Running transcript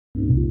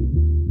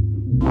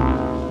What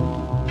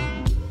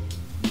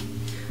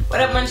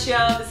up,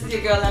 Montreal? This is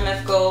your girl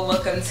MF Gold.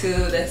 Welcome to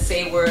the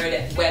Say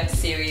Word web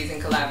series in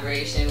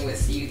collaboration with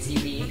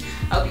CUTV.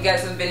 I hope you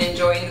guys have been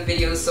enjoying the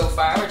videos so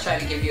far. We're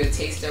trying to give you a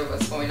taster of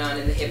what's going on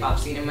in the hip-hop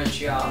scene in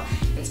Montreal.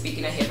 And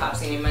speaking of hip-hop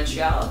scene in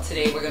Montreal,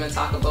 today we're going to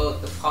talk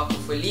about the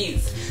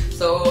Francofolies.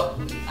 So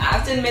I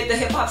have to admit the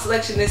hip-hop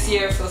selection this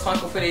year for the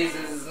Francofolies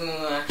is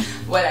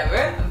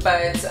whatever,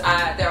 but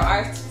there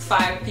are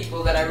 5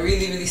 people that I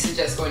really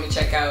suggest going to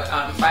check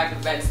out, 5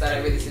 events that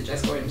I really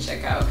suggest going to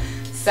check out.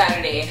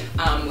 Saturday,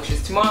 which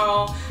is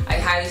tomorrow, I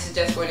highly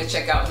suggest going to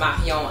check out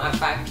Marion at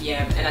 5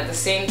 p.m. and at the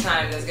same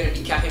time there's going to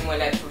be Karim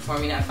Ouellet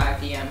performing at 5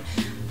 p.m.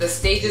 The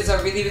stages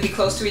are really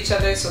close to each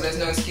other, so there's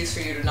no excuse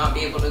for you to not be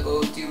able to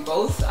go do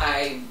both.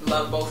 I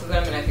love both of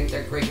them and I think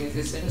they're great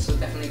musicians, so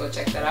definitely go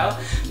check that out.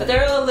 But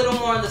they're a little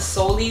more the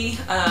soul-y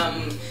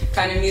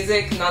kind of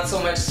music, not so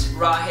much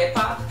raw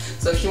hip-hop.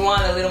 So if you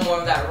want a little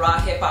more of that raw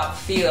hip-hop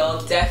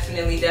feel,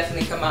 definitely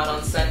come out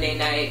on Sunday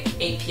night,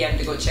 8 p.m.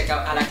 to go check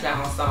out À la Claire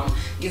Ensemble.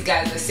 These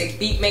guys are sick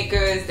beat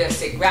makers, they're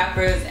sick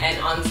rappers, and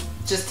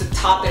just to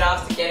top it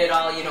off, to get it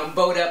all,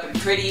 bowed up and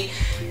pretty,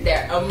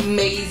 they're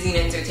amazing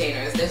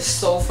entertainers. They're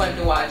so fun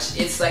to watch.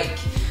 It's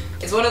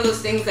one of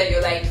those things that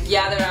you're like,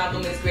 yeah, their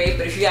album is great,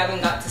 but if you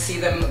haven't got to see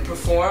them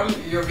perform,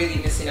 you're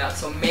really missing out.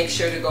 So make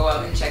sure to go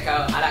out and check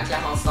out À la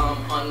Claire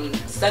Ensemble on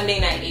Sunday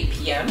night, 8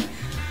 p.m.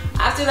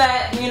 After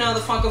that, the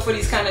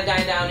Francofolies kind of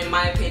die down, in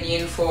my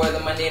opinion, for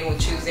the Monday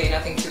and Tuesday.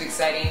 Nothing too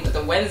exciting. But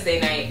the Wednesday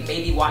night,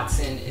 Maybe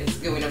Watson is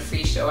doing a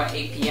free show at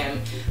 8 p.m.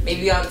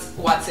 Maybe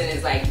Watson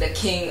is like the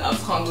king of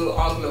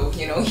Anglo.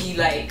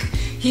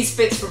 He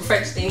spits from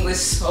French to English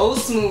so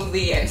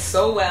smoothly and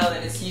so well,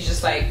 and he's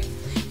just like,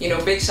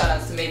 big shout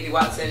outs to Maybe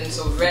Watson.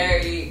 So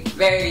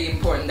very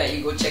important that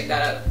you go check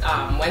that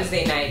out.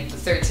 Wednesday night, the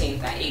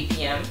 13th at 8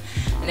 p.m.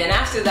 And then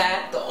after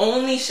that, the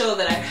only show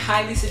that I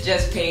highly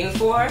suggest paying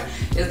for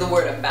is the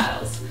Word Up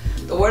Battles.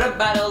 The Word Up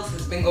Battles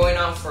has been going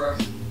on for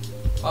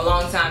a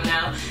long time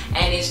now,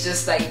 and it's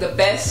just like the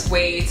best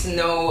way to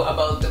know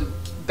about the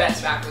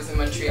best rappers in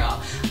Montreal.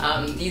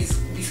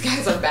 These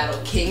guys are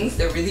battle kings.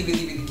 They're really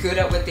good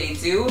at what they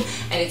do,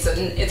 and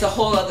it's a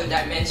whole other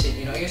dimension.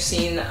 You're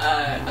seeing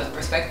a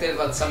perspective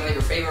of some of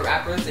your favorite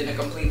rappers in a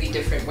completely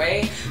different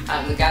way.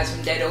 The guys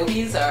from Dead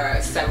Obies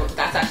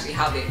that's actually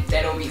how the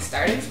Dead Obies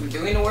started, from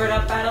doing the Word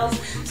Up Battles.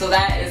 So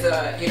that is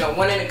a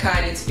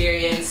one-in-a-kind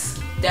experience.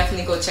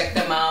 Definitely go check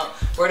them out.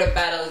 Word Up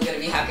Battle is going to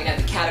be happening at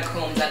the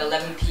Catacombs at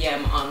 11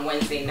 p.m. on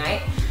Wednesday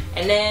night.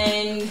 And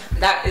then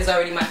that is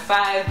already my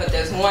 5, but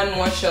there's one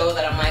more show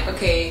that I'm like,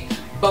 okay,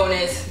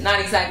 bonus, not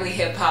exactly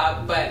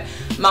hip-hop, but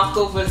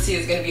Francofolies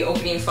is going to be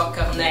opening for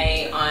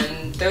Corneille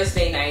on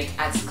Thursday night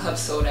at Club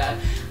Soda.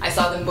 I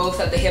saw them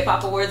both at the Hip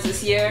Hop Awards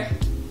this year,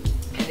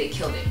 and they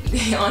killed it.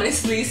 They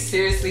honestly,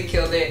 seriously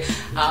killed it.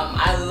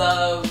 I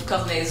love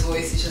Corneille's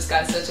voice. He's just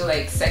got such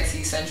a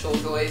sexy, sensual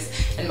voice,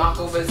 and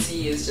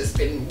Francofolies has just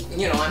been,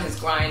 on his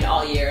grind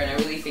all year, and I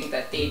really think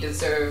that they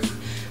deserve,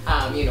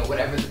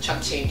 whatever the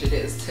chunk change it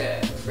is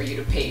for you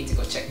to pay to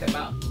go check them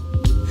out.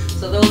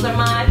 So those are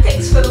my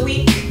picks for the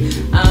week.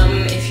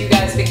 If you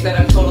guys think that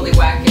I'm totally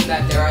whack and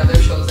that there are other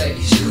shows that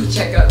you should go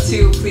check out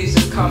too, please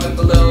just comment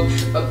below.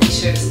 But be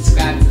sure to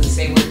subscribe to the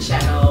Say Word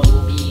channel.